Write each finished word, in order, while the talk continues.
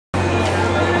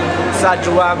Sajn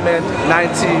Ahmed,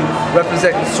 19,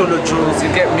 representing Solo Jewels, you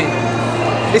get me?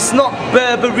 It's not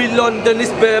Burberry London, it's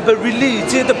Burberry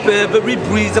Leeds. Hear the Burberry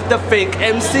breeze of the fake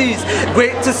MCs.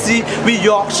 Great to see we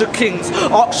Yorkshire kings,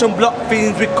 auction block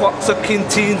fiends with cocksucking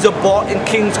teens, aborting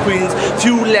kings queens,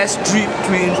 few less street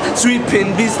queens,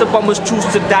 sweeping. These the bombers choose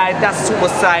to die, that's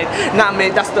suicide. Nah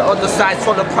mate, that's the other side,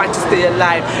 for the pride to stay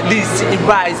alive. Leeds city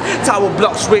rise, tower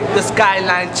blocks rape the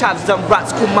skyline, chavs and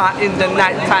rats come out in the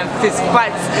night time, fist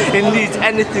fights. In Leeds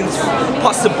anything's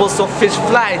possible, so fish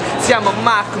fly. See I'm a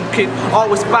Markham kid,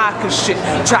 always back and shit.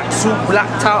 Tracksuit,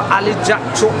 blacked out, alley jack,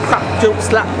 truck, crap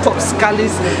tilts, laptop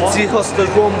scallies. See hustlers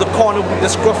roam the corner with the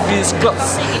scruffiest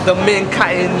guts. The main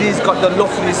cat in Leeds got the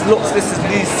loveliest looks. This is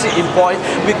Leeds city boy,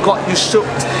 we got you shook.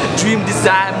 Dream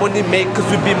design, money makers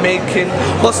we be making.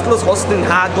 Hustlers hustling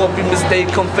hard, don't be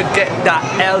mistaken. Forget that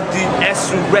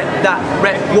LDS, you rep that.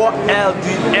 Rep what?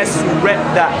 LDS, you rep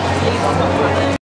that.